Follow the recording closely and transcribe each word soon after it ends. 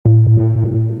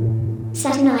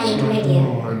Satin Island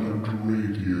Radio. Island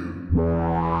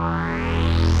Radio.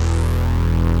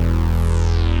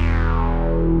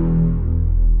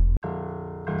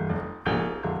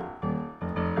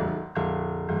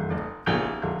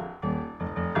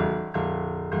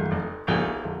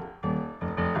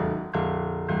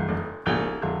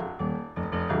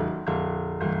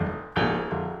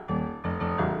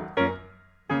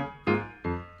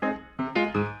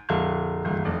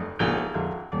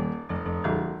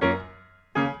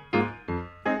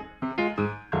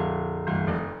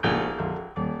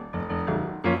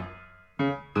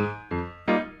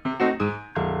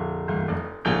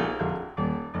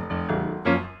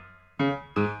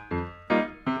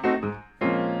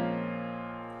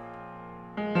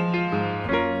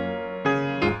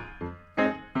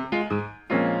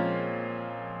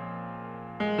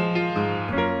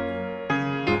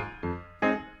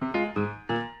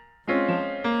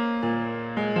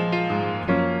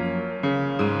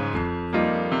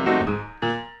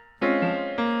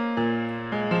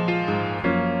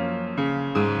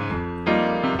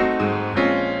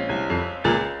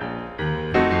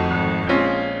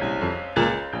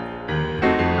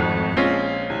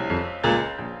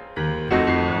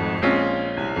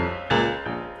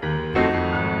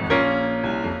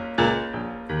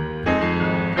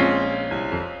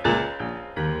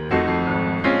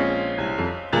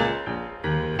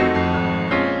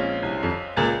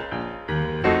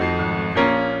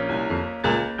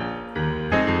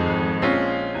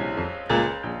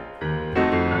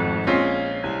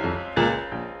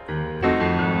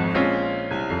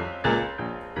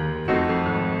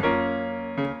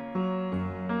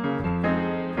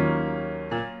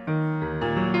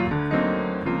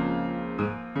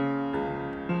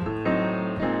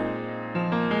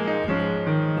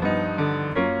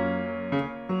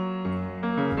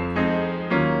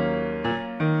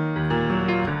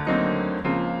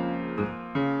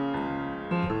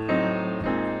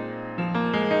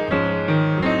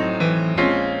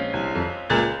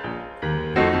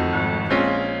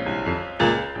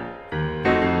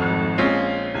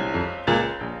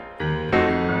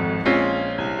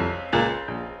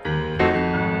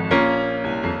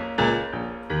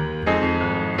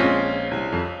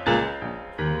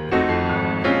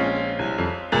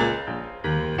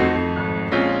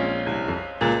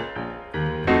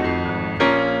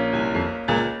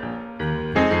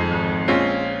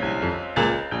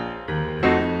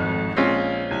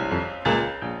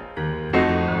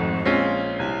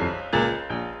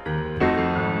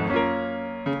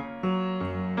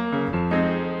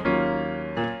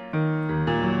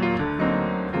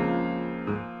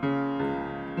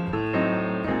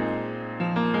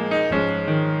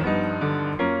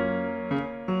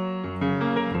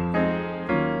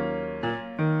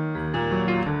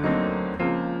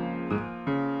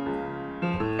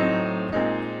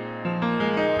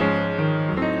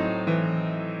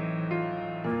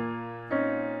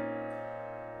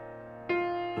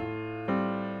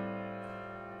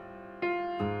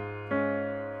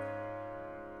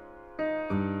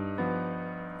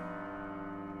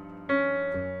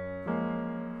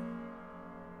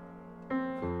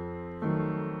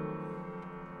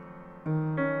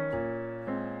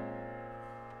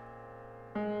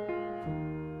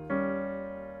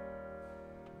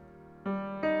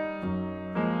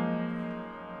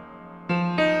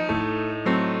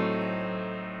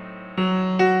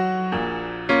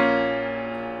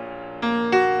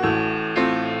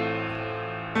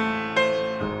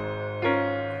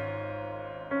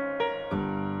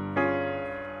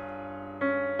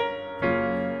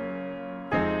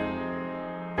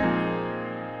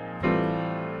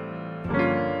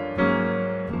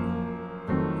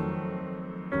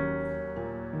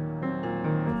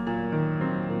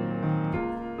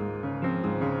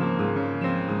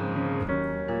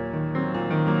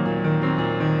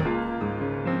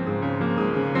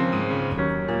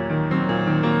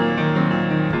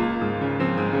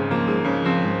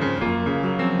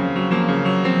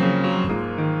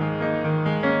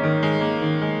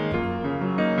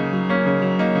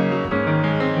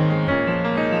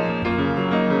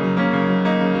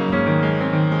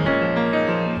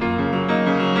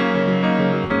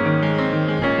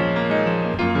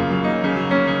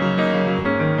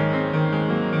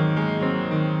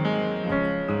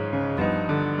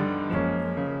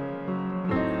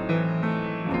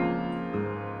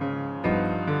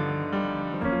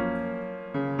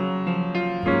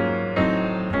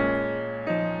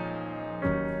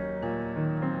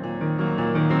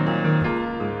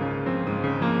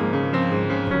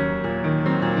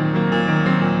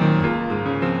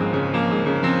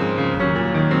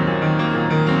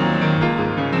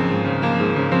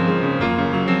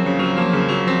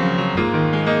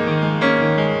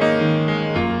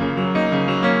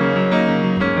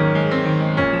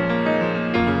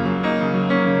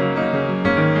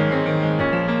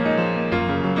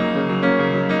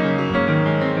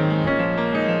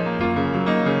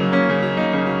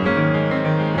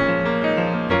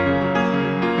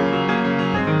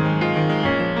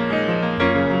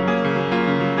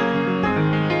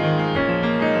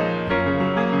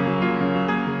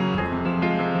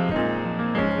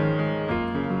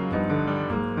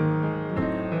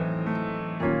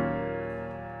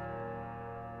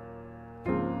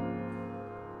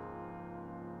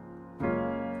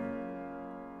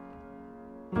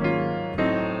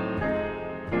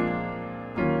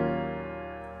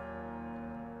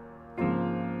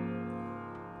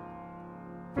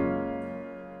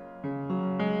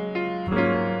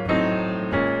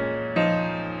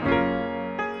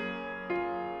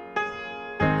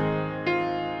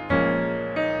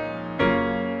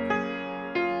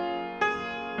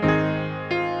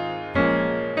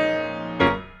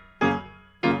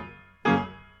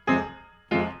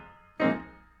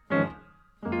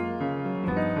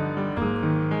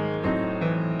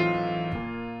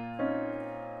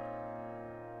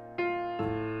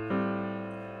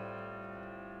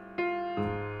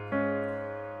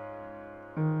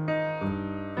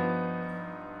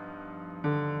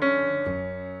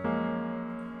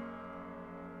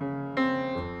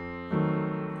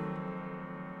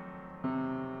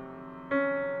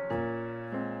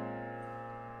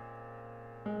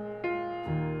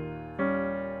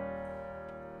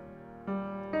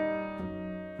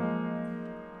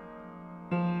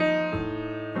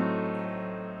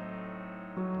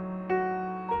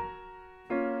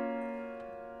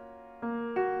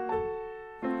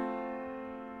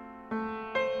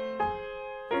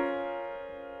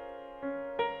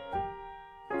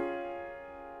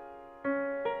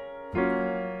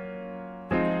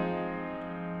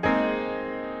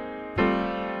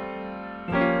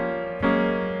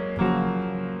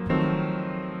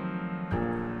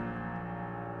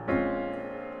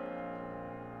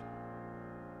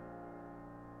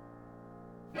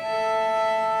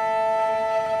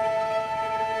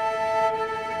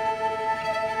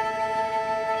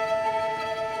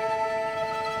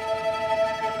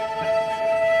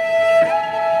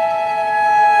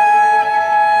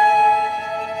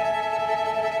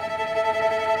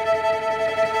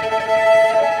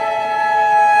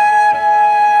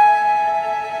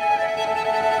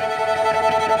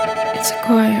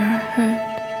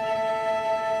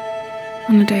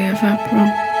 a day of April,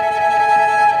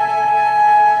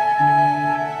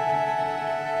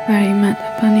 where he met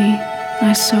the bunny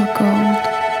I saw gold,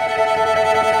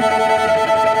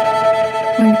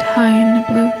 winged high in the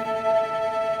blue.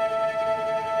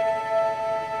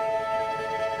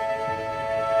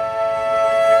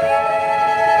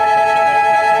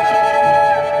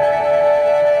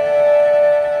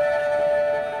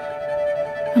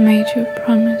 I made you a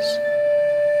promise,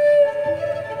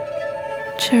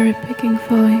 cherry picking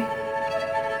fully,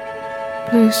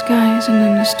 blue skies and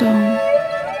then a storm,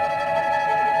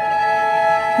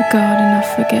 a garden of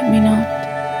forget-me-not.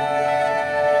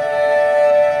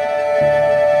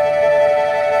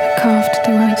 I carved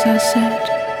the words I said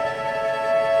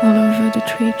all over the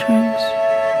tree trunks.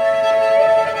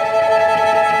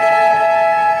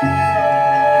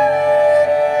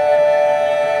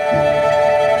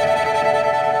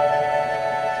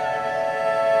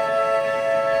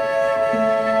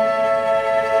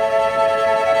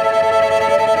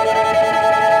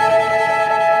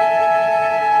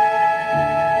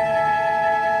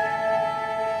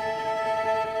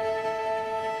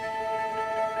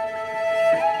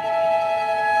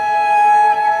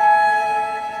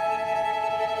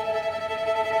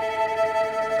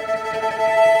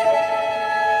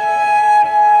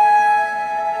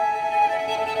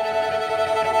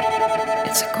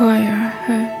 It's a choir I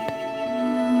heard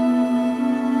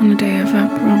on a day of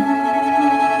April,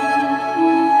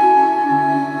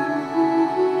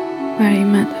 where he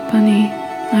met the bunny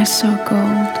I saw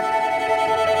gold,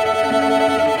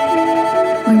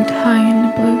 winged high in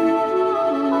the blue.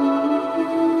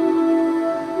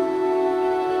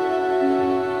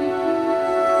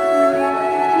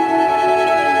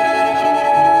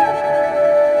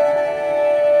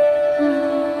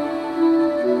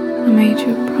 I made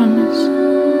you a promise,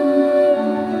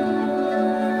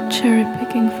 cherry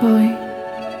picking fully,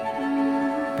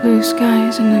 blue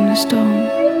skies and then a storm,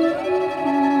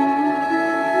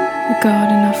 a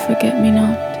garden of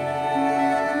forget-me-not.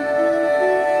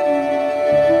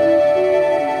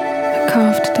 I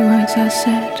carved the words I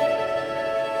said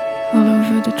all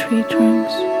over the tree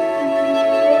trunks.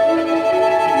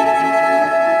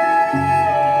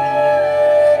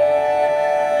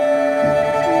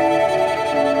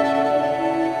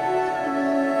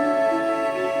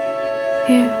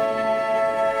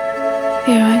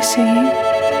 Here I see you,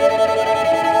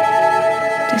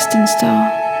 distant star.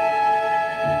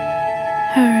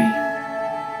 Hurry,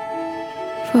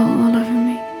 fall all over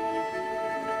me.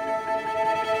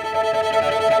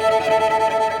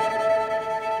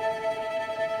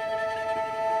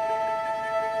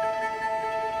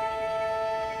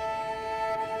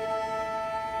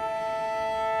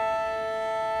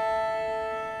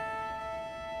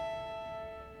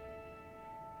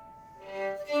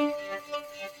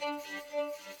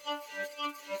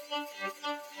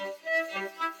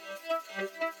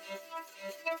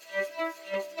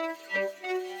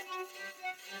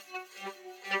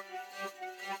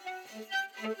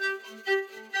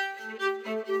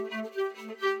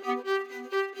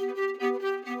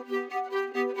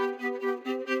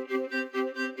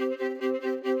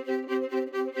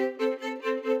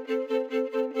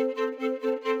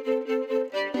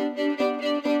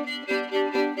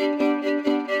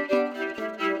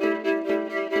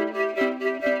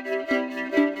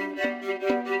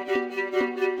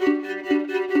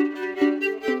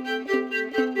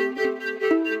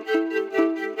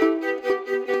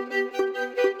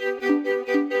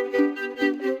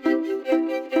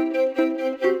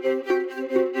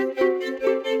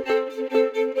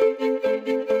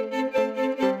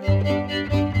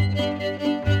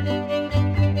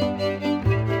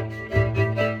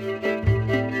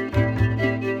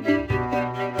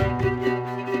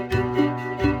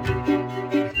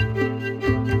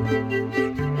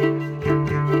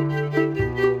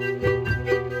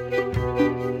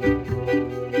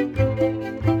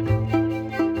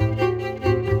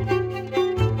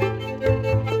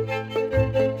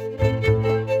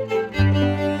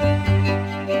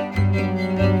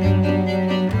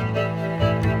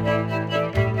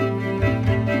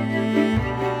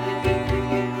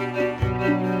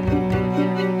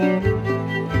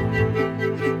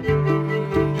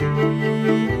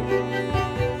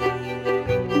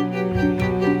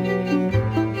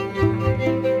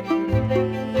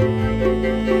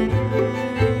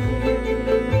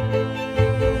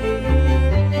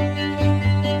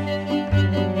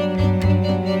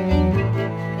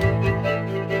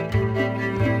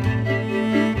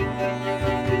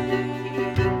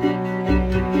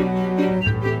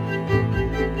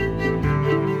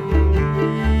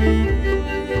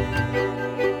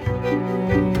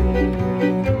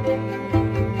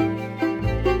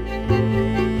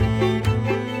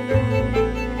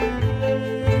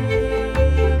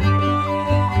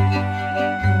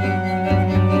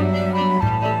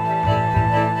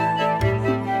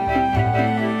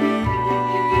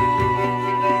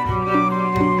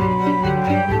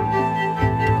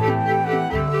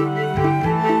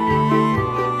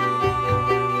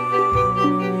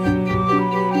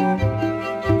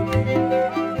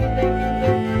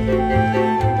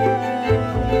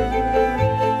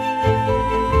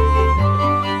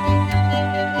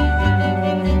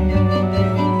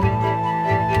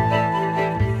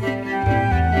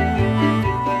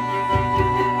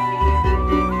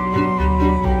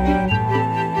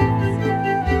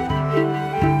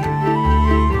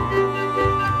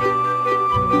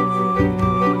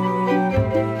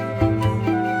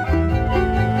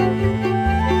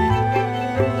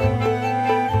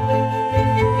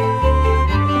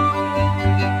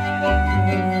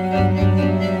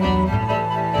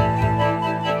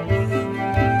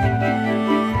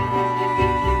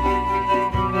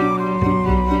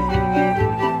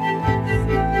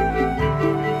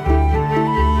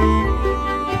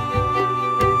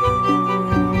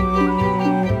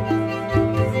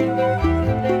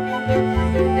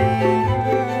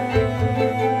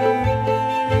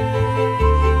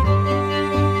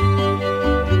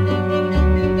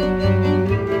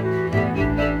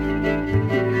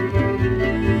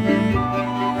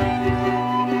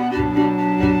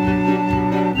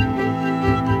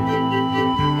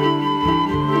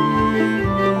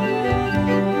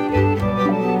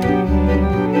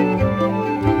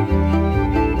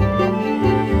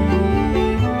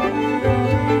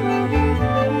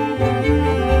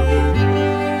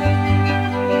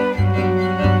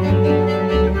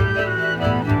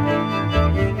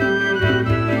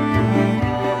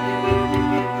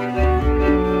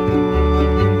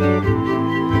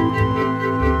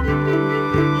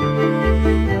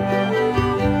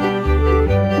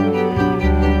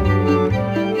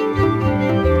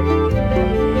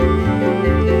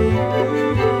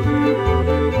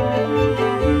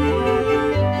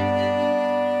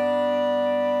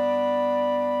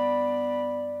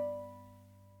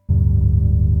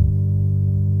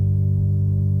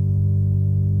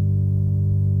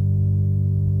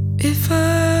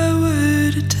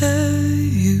 tell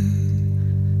you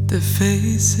the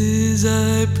faces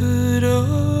I put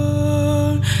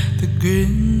on, the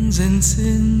grins and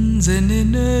sins and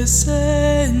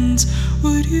innocence.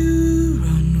 Would you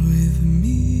run with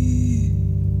me?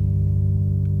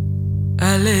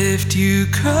 I left you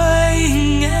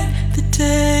crying at the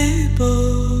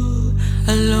table,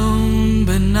 alone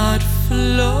but not for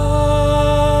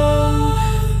long.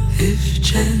 If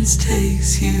chance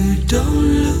takes you,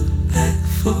 don't look back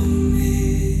for me.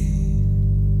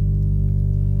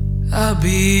 I'll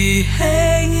be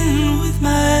hanging with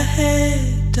my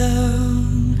head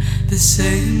down, the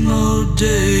same old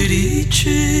dirty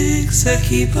tricks. I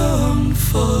keep on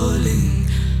falling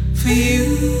for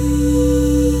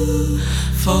you,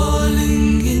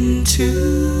 falling into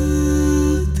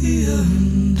the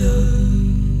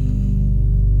undone.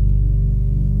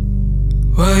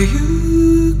 While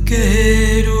you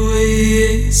get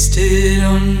wasted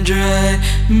on dry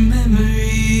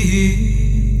memories,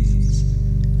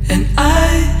 and I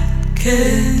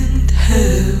can't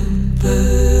help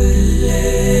but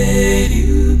let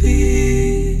you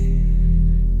be,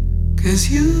 'cause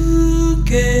you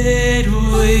get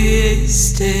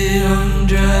wasted on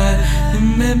dry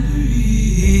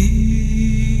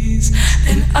memories,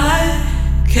 and I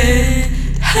can't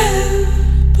help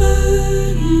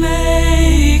but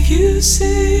make you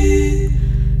see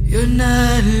you're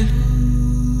not losing,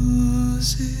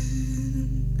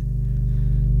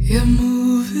 you're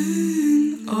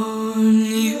moving on,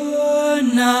 you're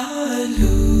not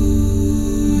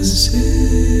losing,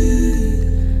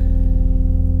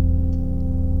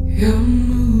 you're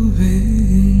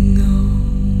moving on.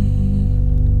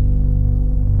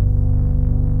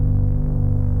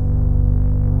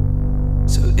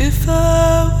 So if I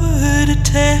were to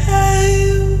tell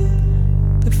you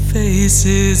the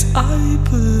faces I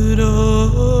put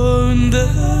on, the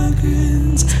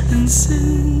grins and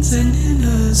sins and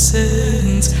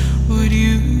innocence, would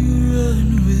you run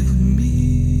with me?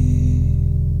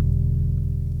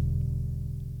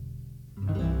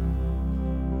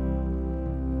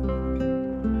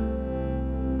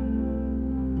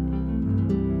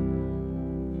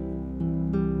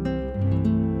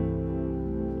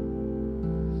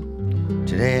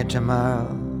 Today and tomorrow,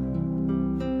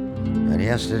 and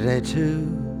yesterday too,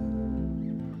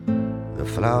 the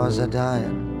flowers are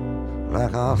dying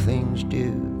like all things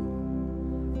do.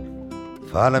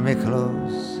 Follow me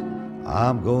close,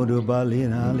 I'm going to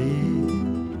Berlin, Ali.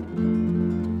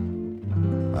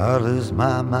 I'll lose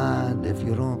my mind if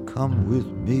you don't come with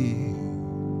me.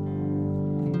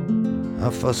 I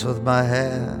fuss with my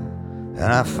hair and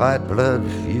I fight blood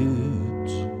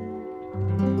feuds.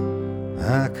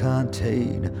 I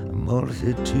contain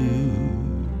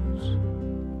multitudes.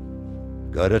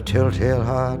 Got a telltale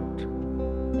heart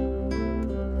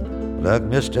like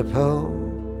Mr. Poe.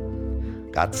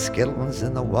 Got skeletons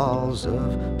in the walls of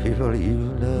people you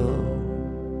know.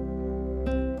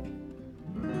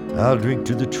 I'll drink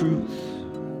to the truth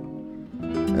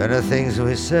and the things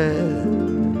we said.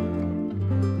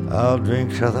 I'll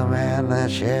drink to the man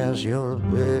that shares your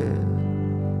bed.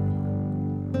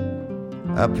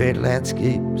 I paint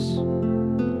landscapes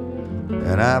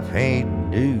and I paint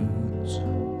nudes.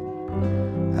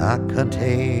 I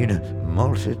contain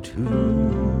multitudes.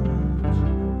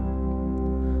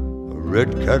 A red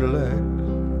Cadillac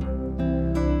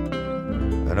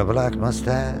and a black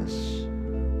mustache,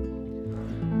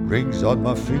 rings on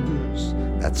my fingers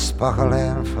that sparkle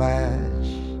and flash.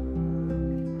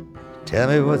 Tell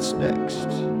me what's next,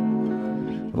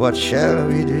 what shall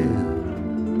we do?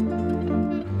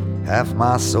 Half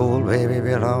my soul, baby,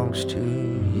 belongs to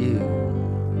you.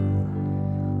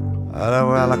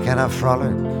 Well, can I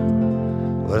frolic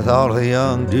with all the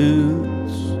young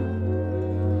dudes?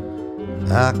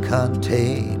 I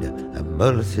contain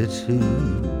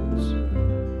multitudes.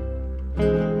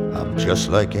 I'm just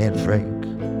like Anne Frank,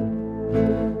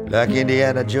 like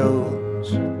Indiana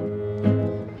Jones,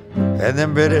 and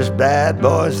them British bad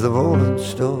boys, the Rolling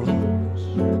Stones.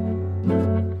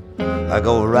 I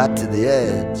go right to the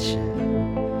edge,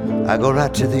 I go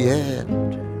right to the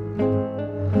end,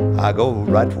 I go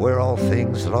right where all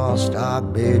things lost are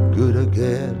made good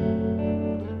again.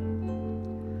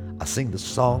 I sing the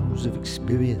songs of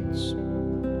experience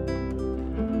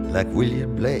like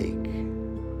William Blake.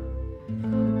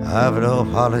 I've no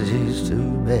apologies to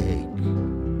make.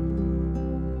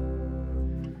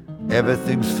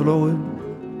 Everything's flowing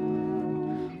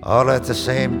all at the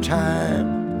same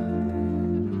time.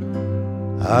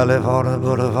 I live on a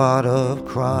boulevard of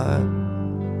crime.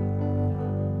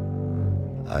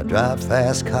 I drive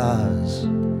fast cars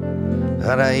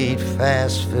and I eat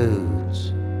fast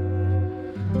foods.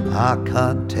 I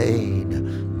contain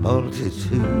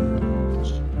multitudes.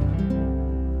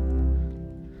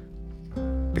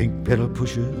 Pink pedal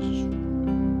pushers,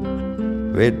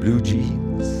 red blue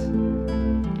jeans,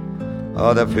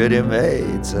 all the pretty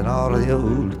maids and all the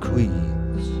old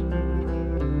queens,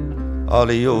 all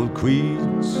the old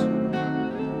queens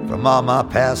from all my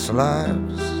past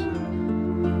lives.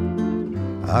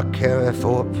 I carry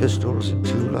 4 pistols and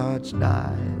 2 large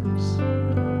knives.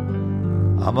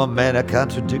 I'm a man of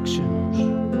contradictions,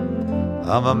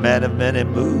 I'm a man of many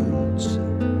moods.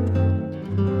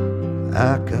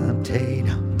 I contain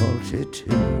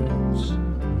multitudes.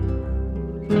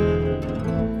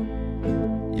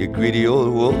 You greedy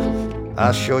old wolf,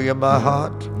 I'll show you my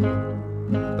heart,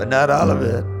 but not all of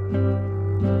it,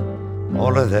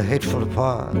 only the hateful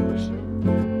parts.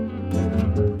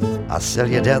 I'll sell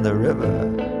you down the river,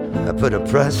 I put a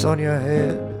price on your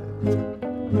head.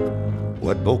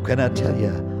 What more can I tell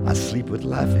you? I sleep with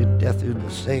life and death in the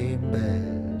same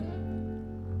bed.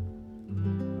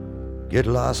 Get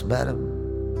lost, madam,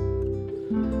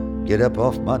 get up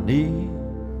off my knee.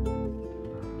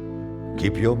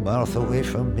 Keep your mouth away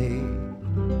from me.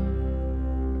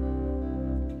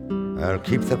 I'll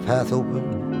keep the path open,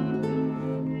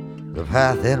 the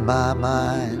path in my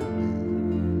mind.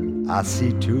 I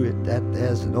see to it that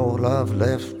there's no love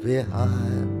left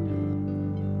behind.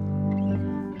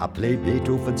 I play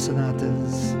Beethoven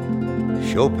sonatas,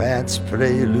 Chopin's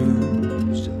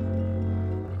preludes.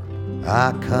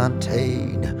 I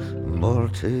contain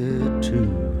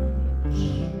multitudes.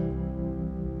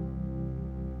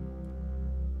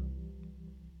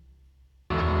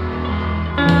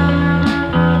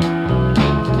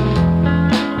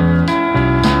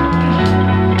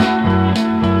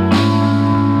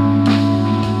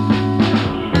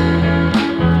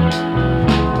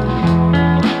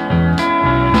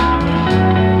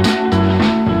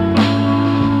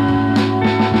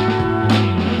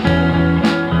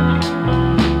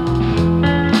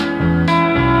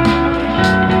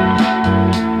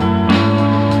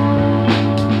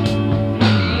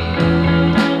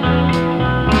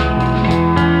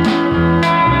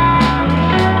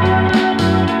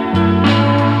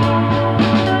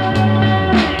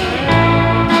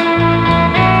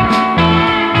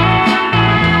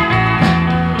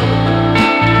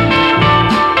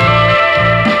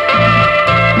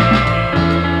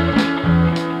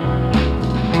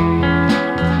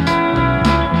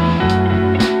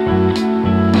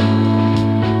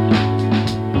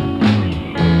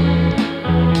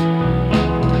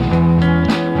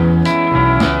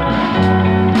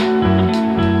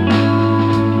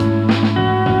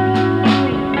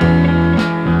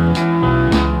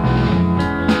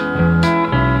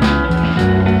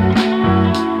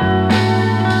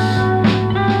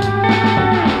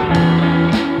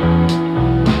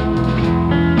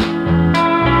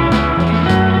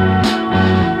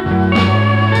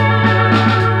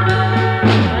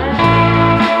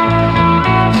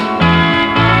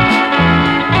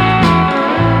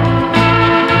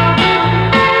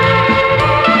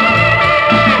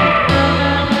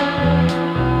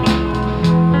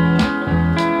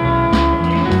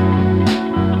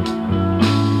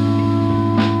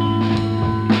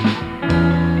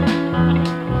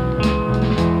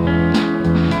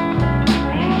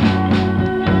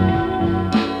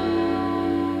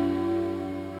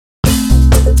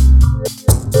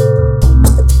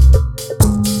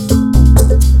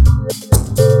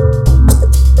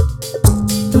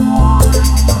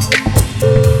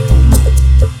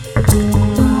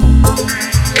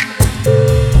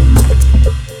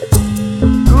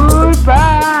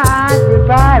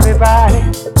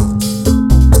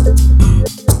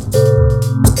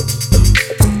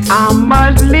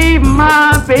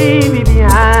 baby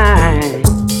behind.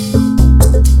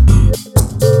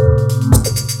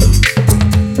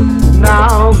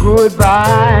 Now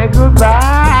goodbye,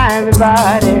 goodbye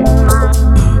everybody.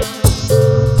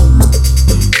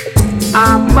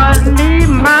 I must leave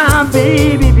my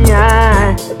baby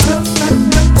behind.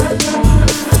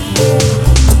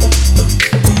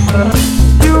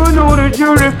 You know the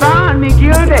jury found me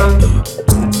guilty,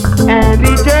 and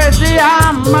the judge said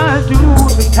I must do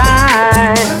some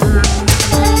time.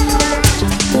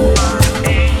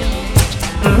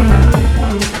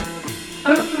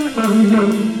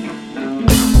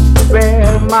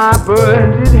 Well, my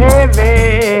burden is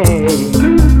heavy,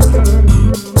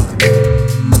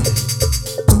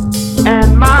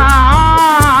 and my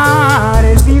heart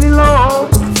is beating low.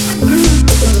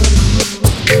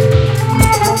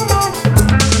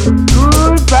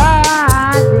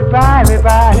 Goodbye, goodbye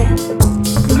everybody.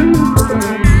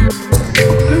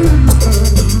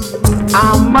 I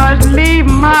must leave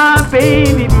my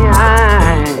baby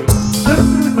behind.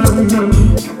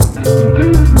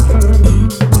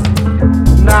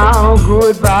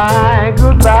 goodbye,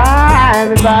 goodbye,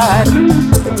 everybody.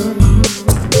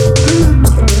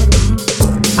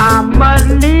 I must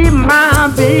leave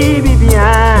my baby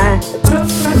behind.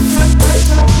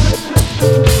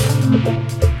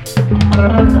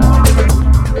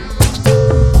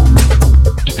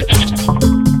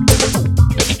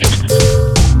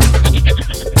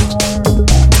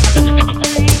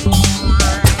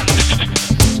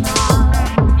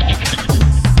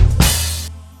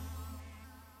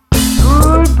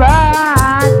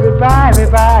 Goodbye, goodbye,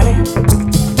 everybody.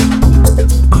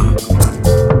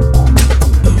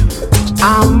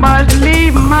 I must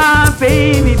leave my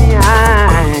baby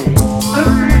behind.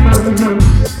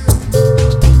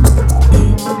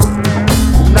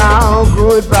 Now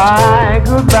goodbye,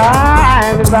 goodbye,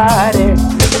 everybody.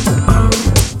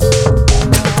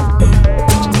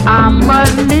 I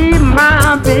must leave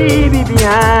my baby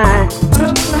behind.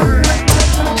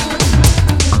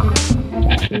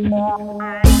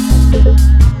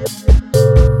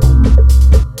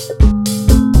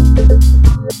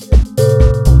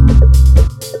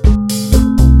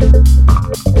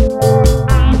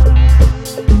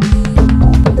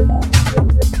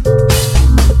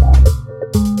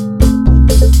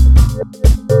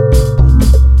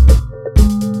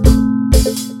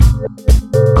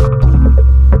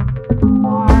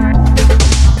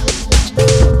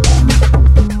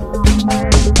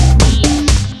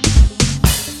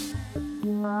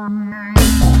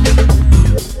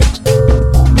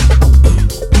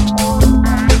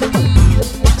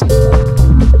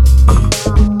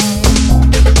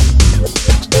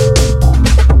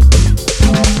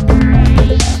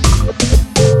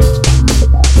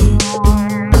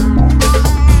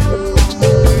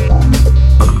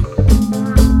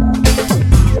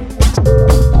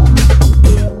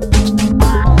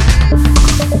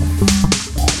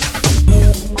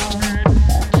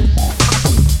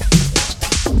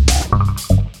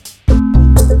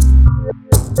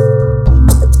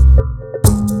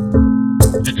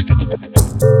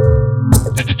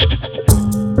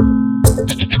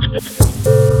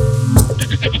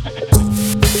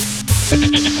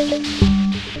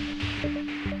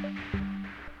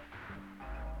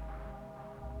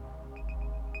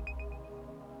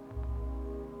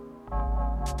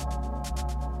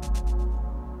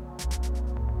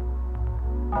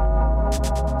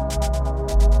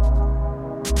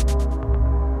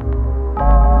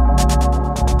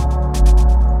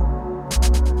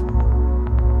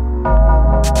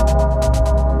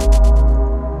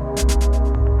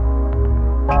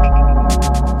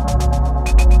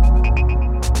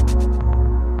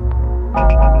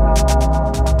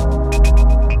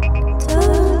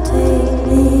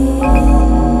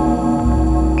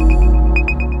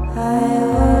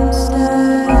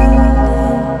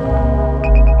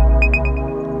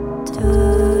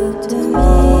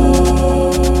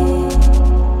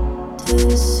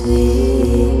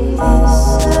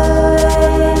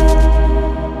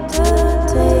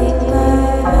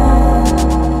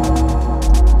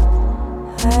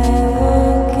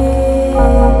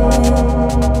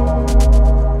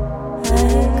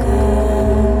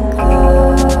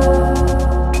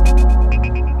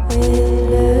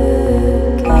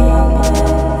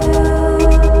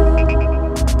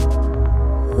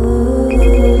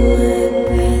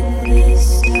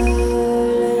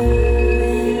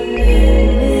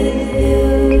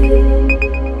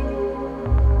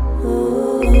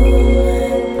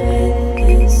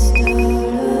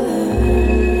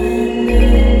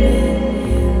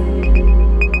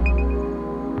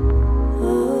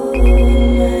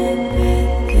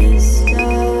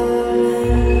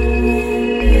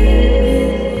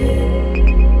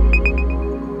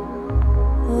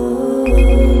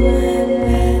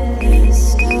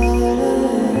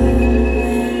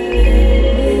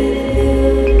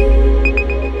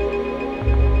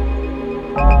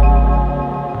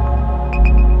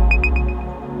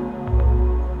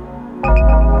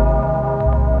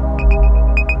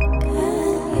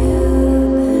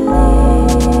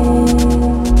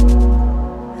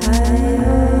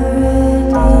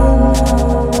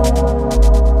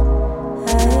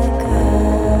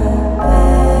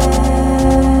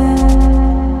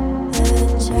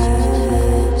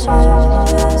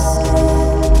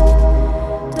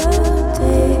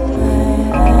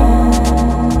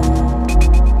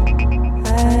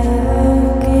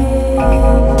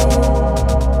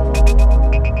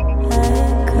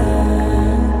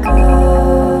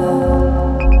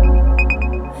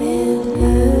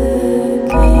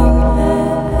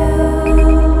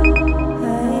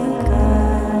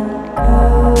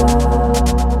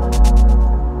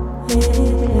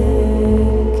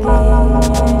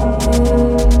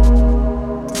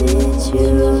 Did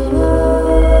you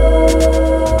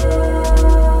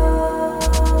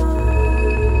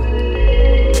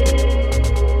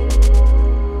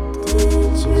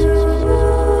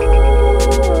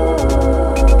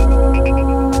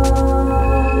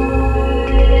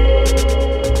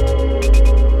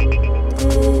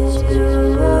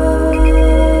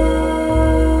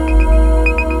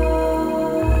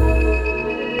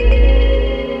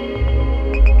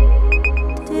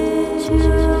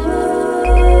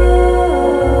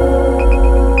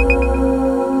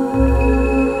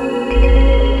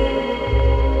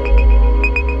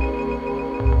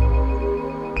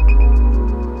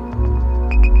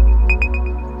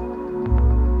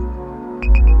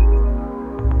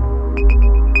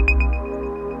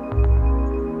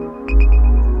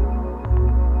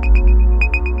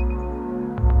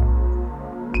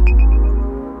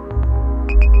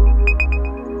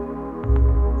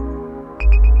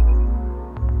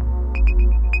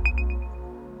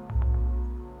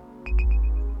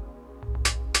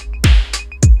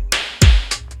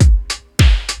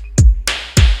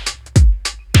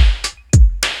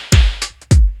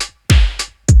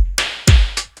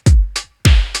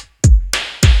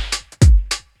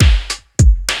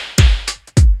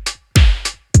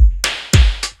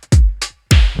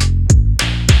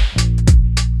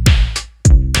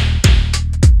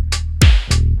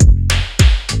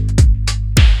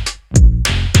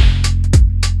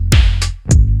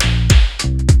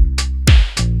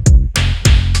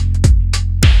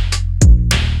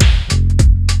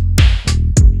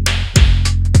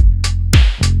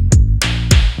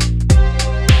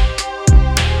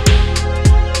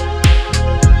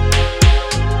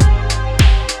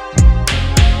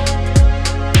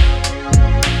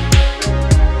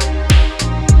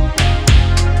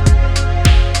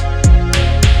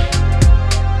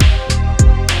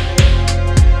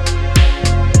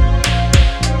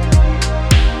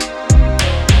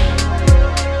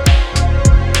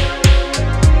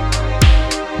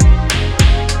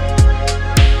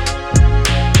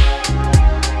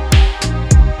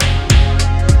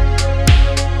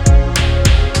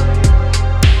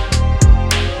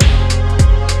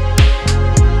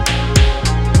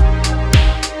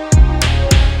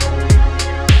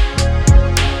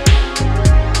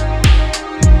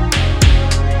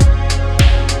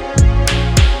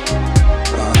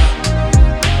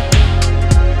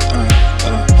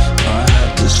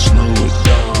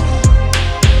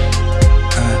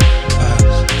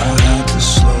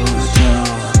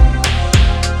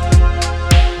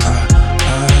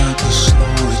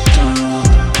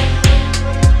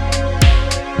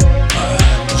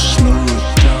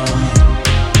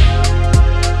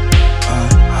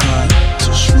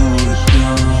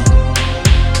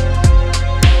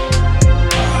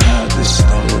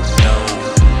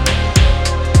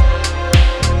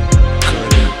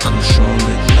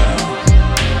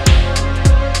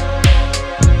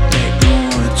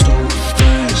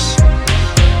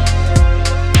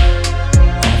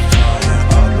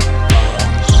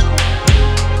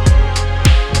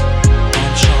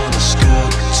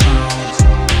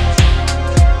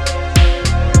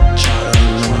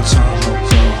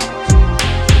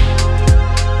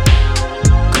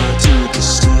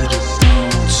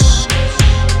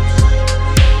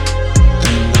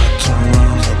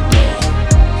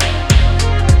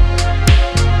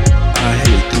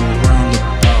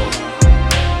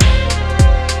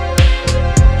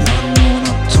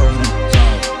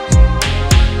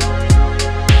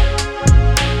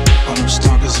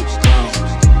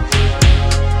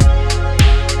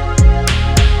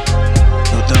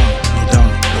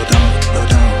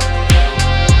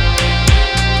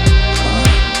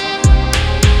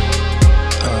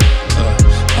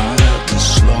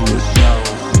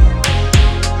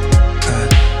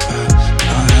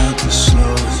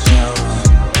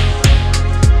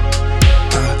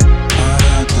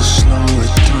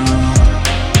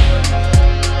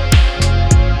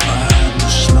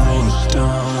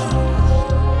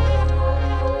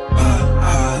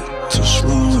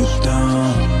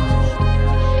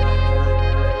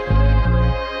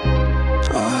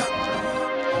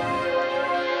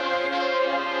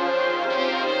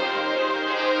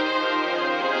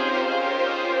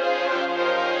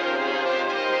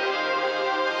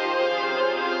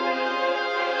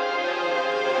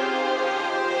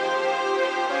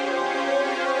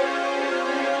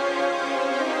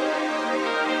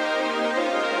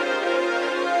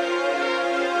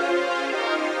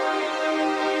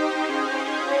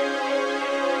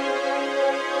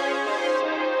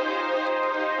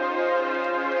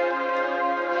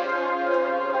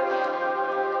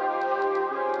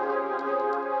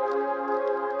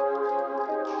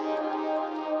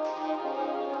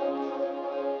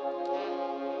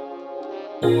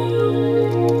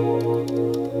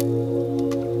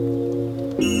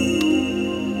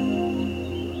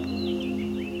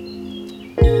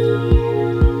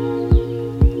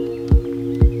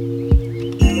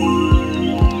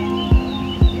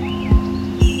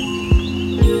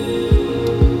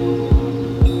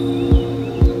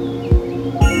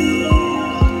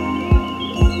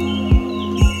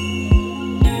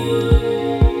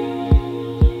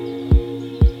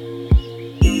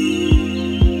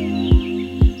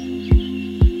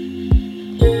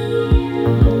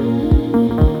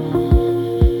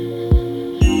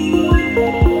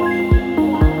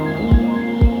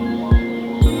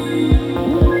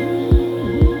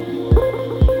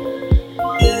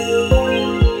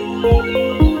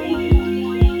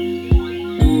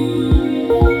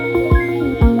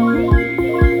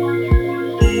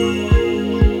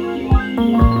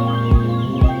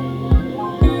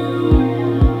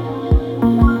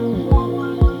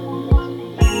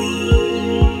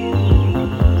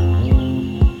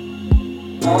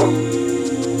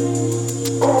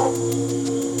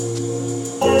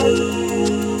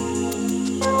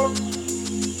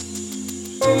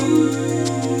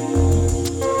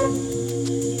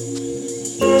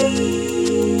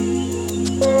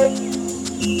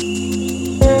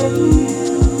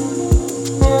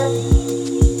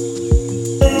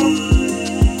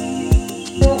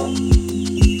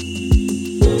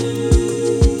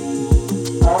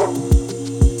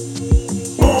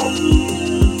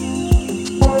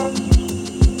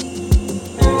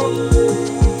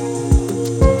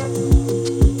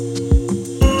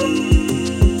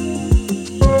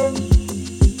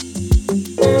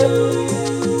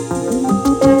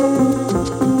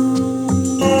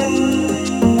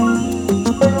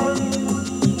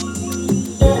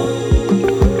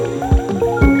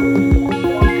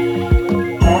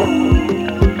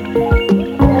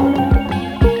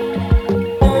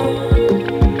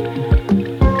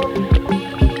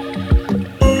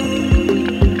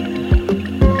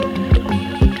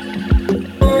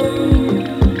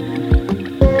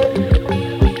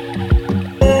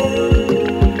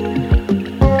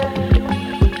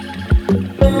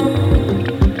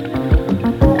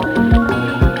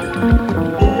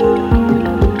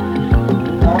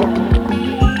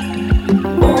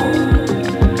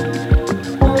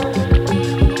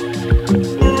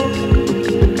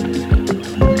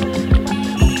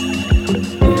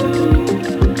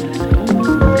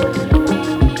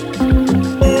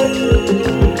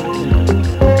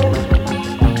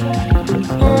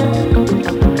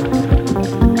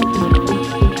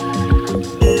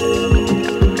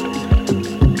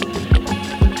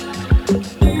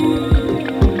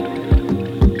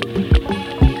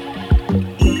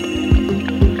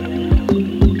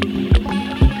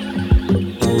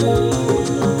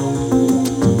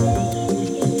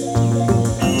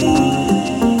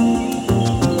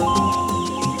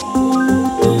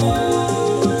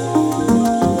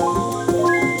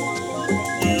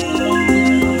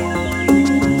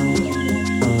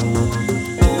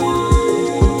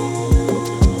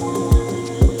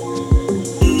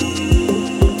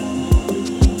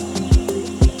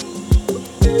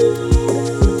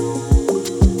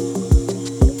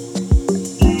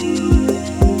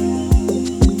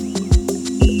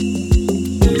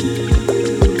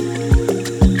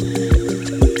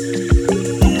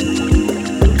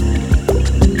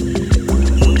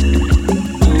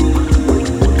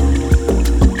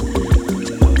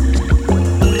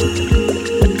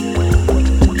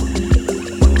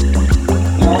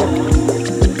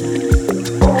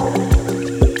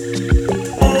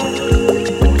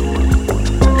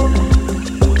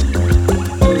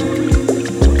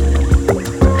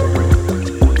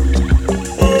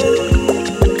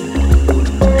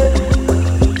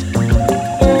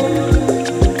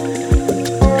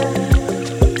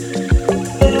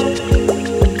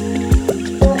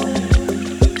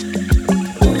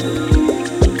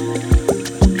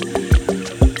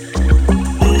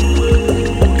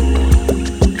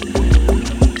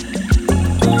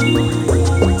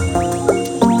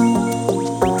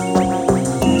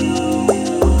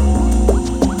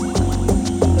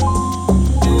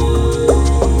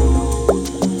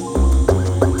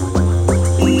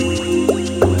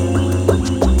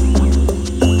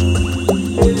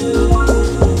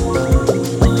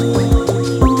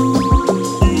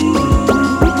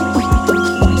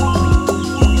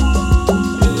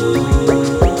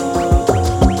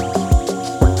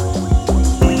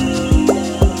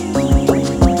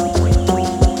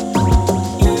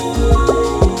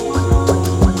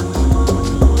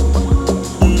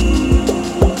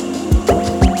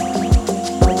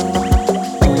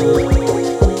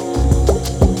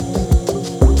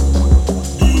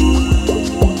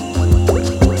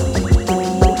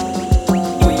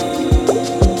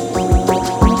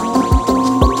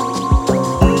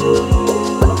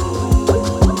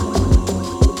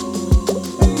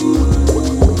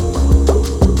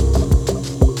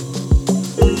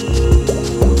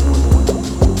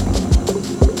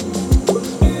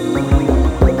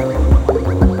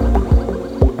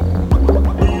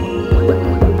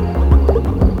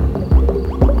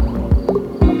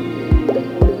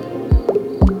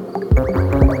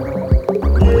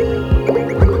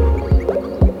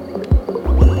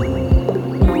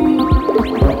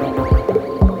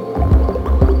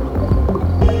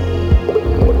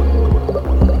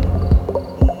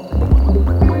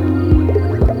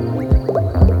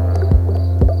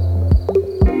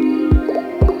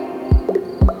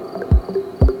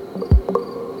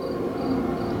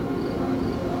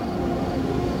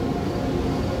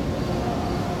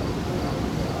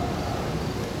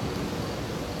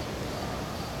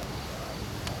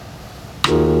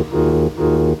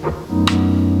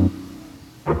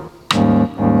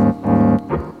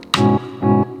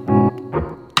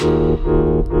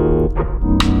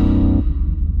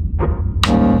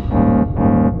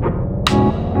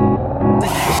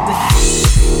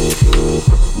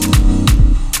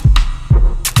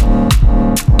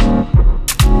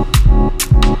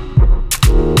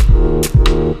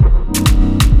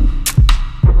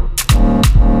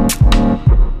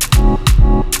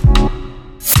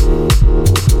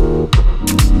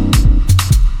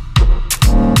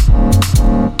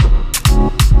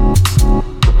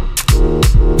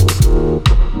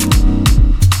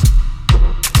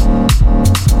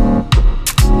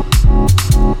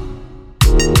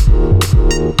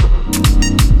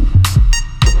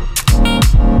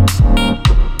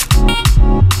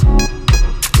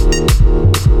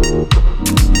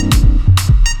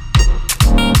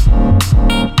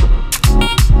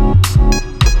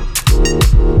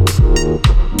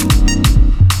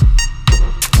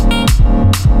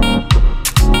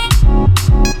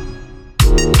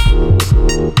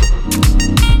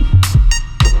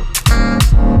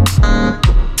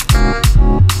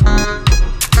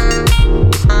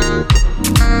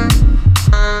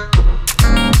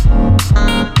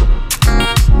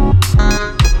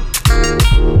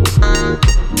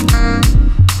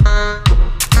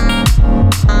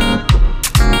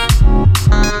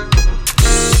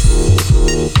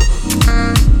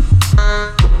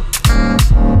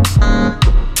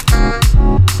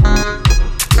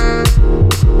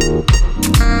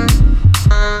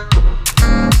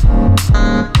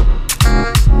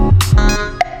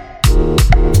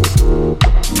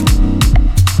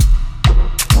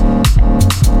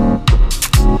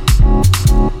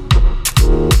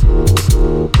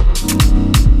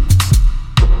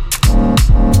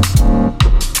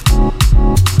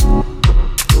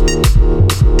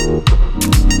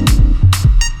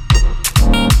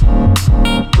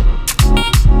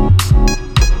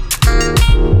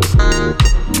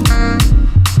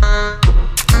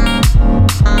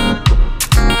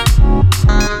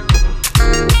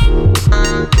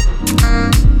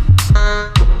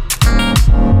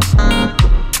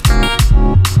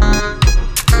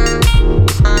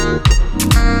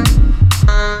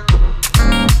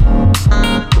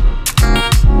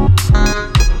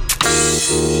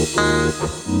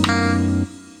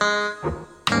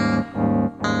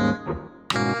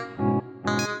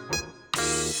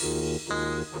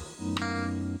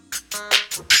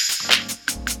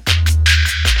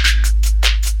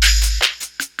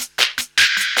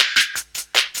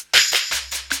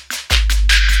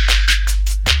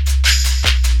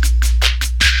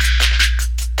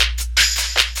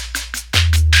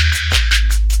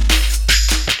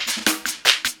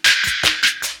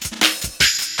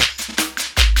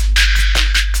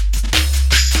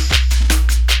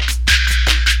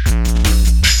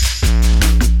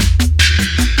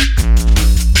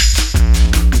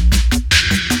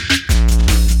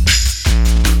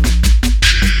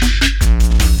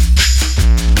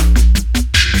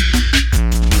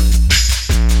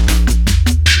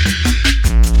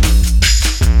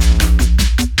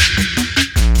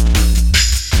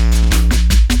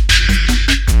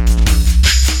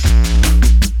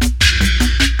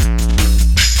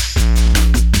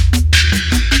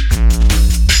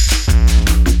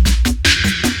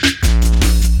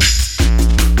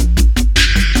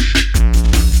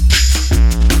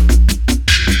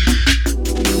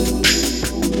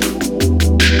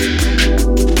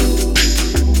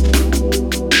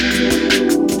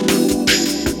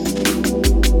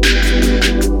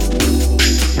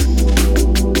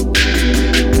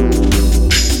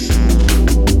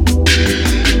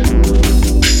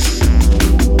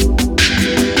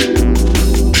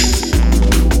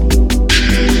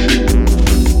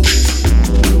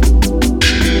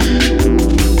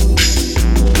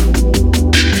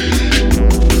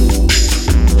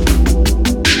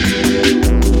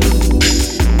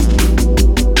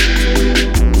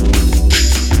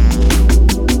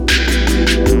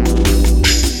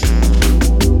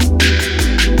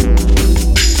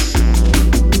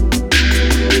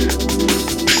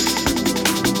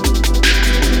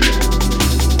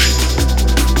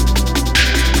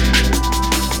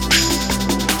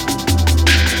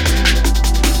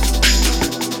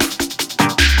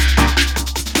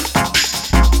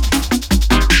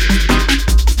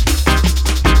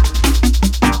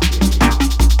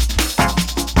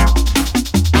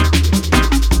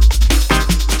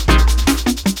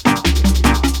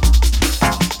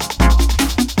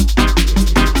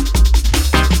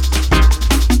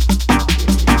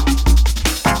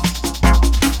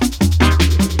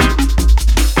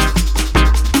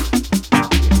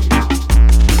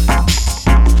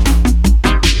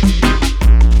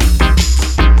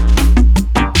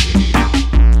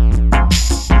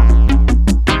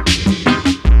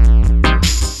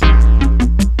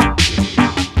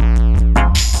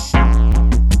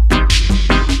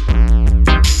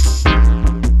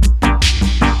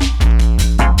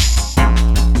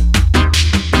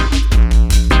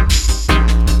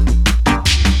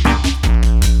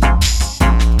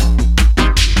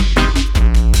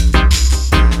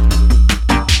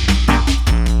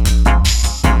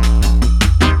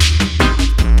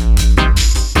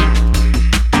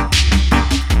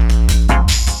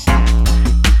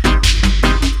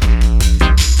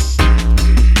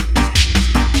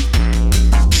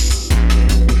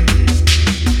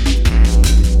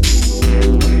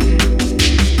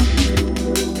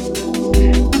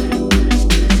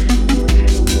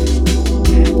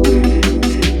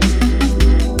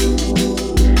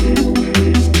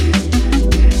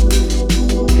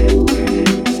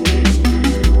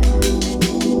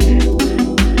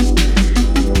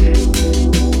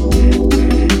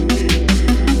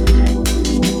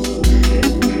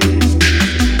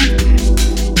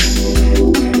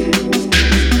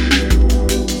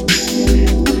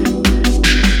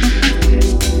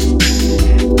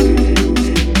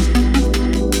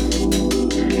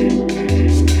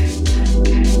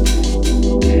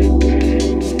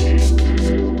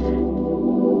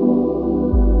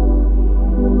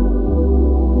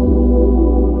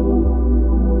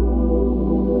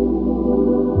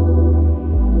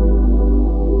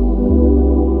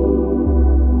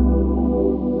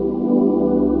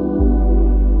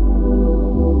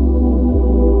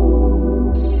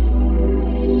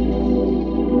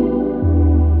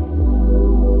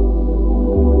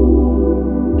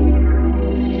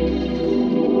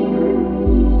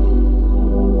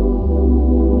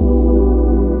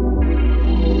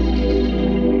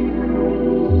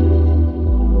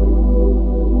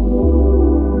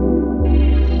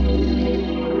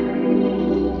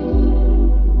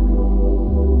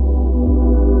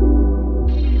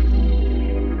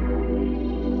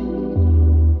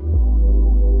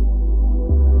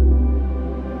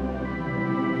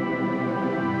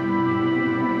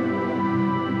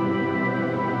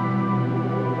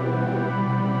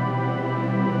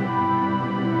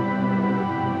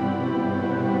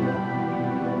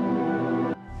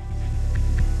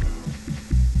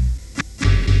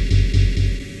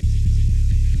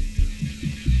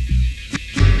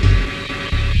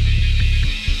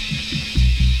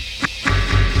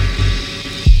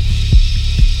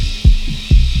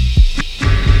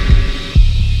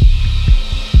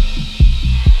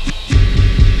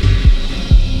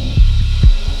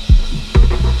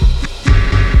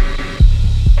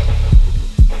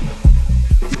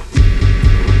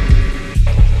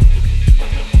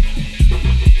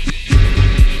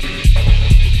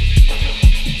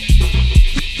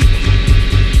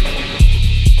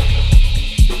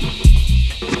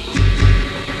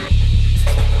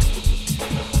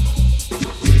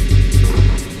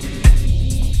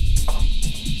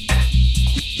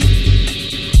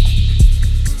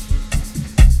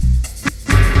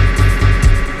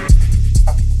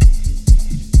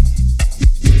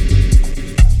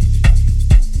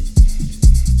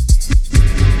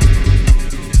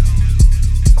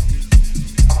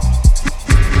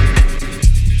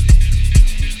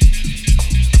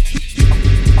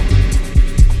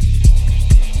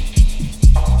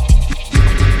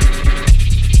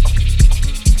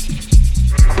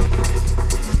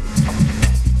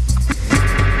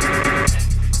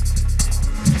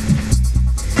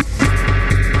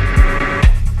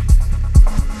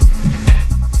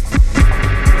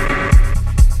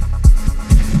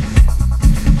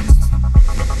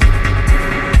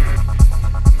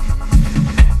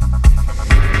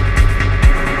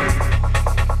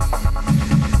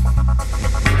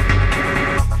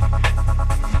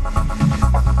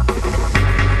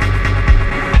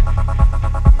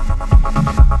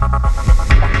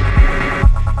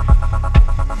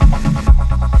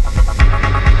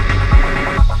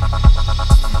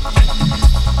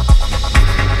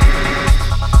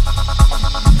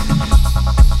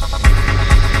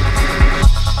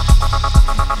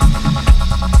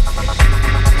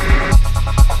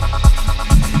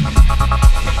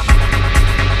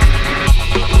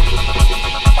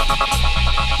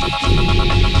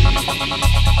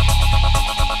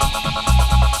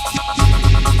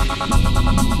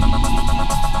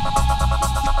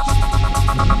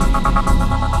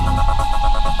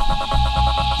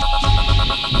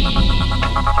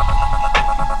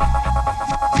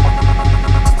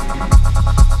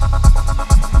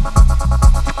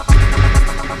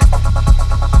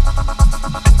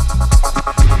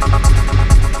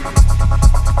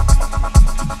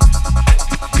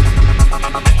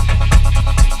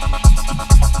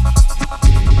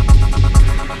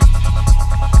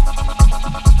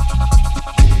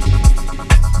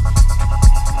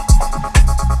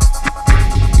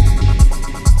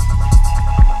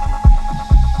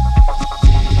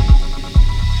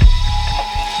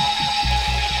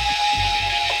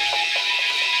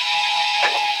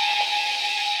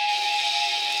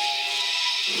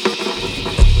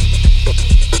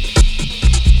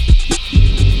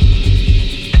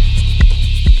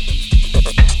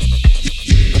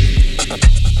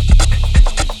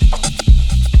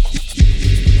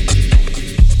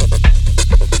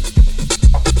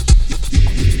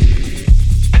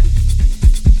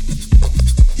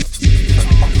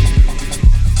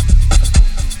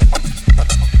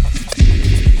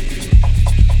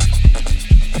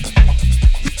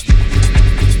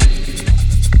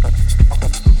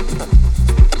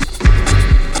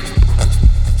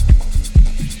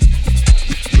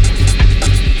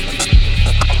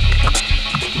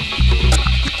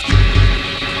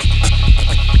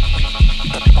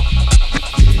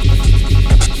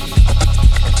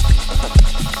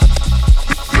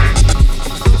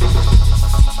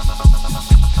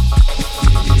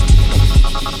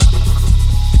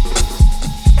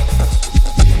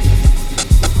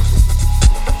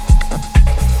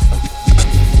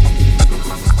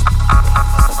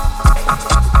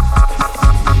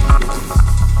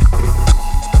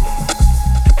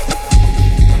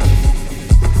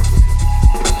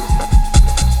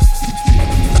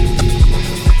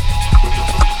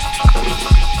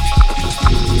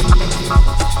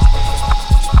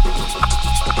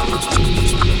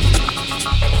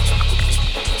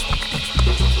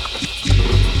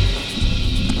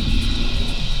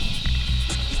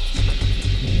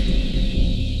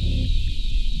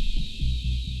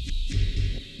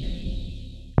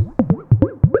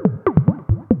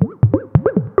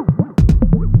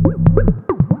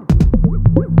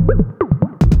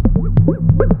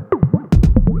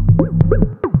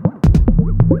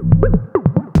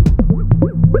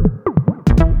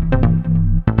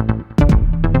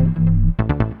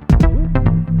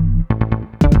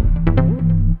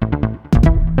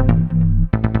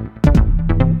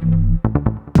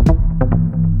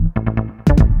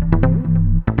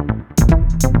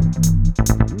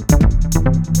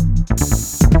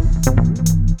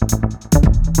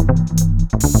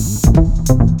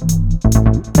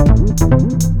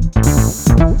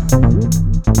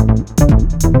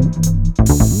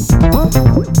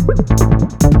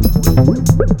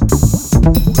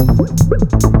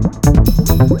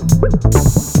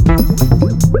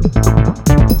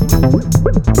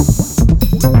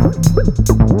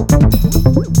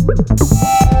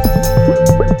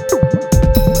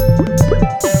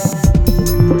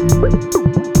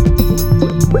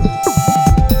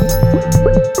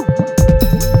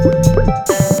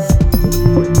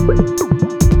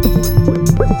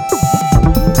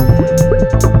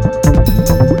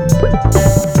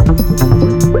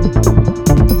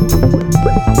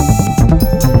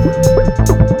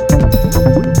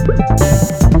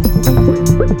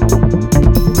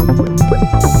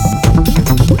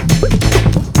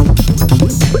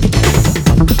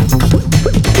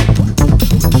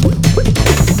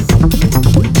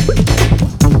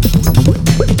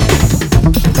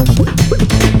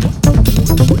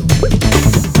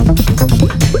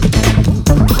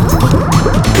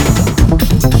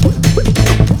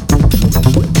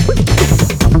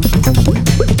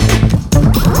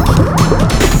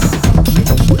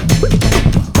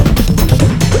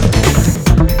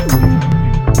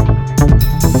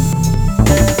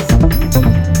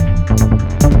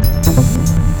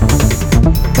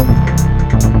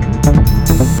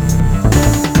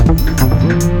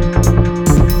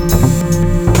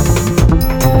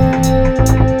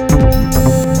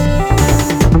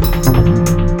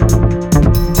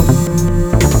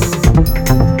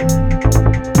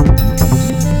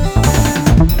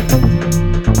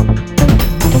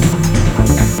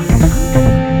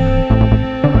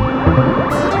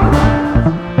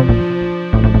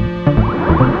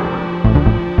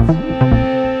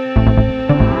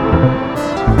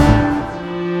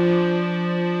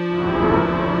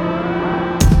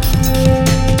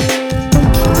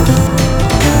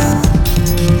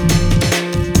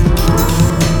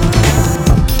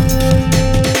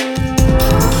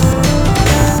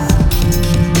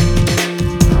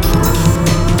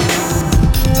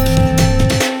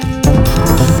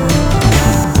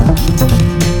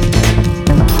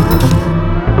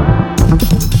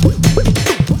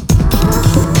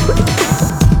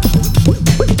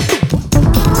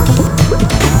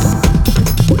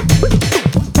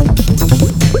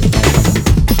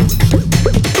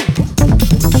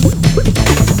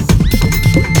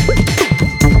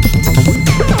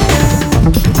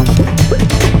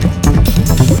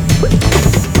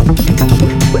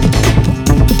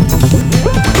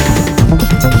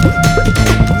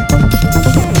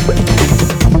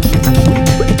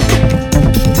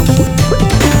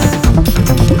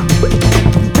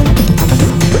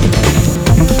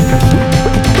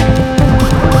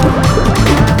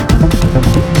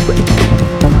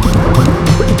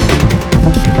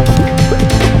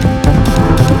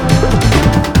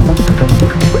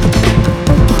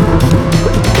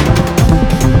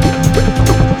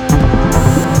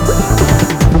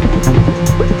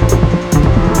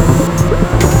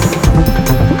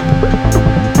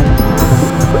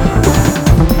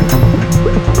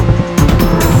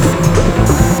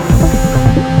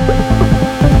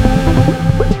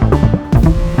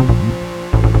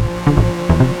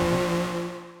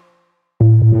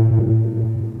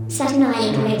Satin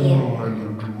Island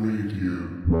Radio.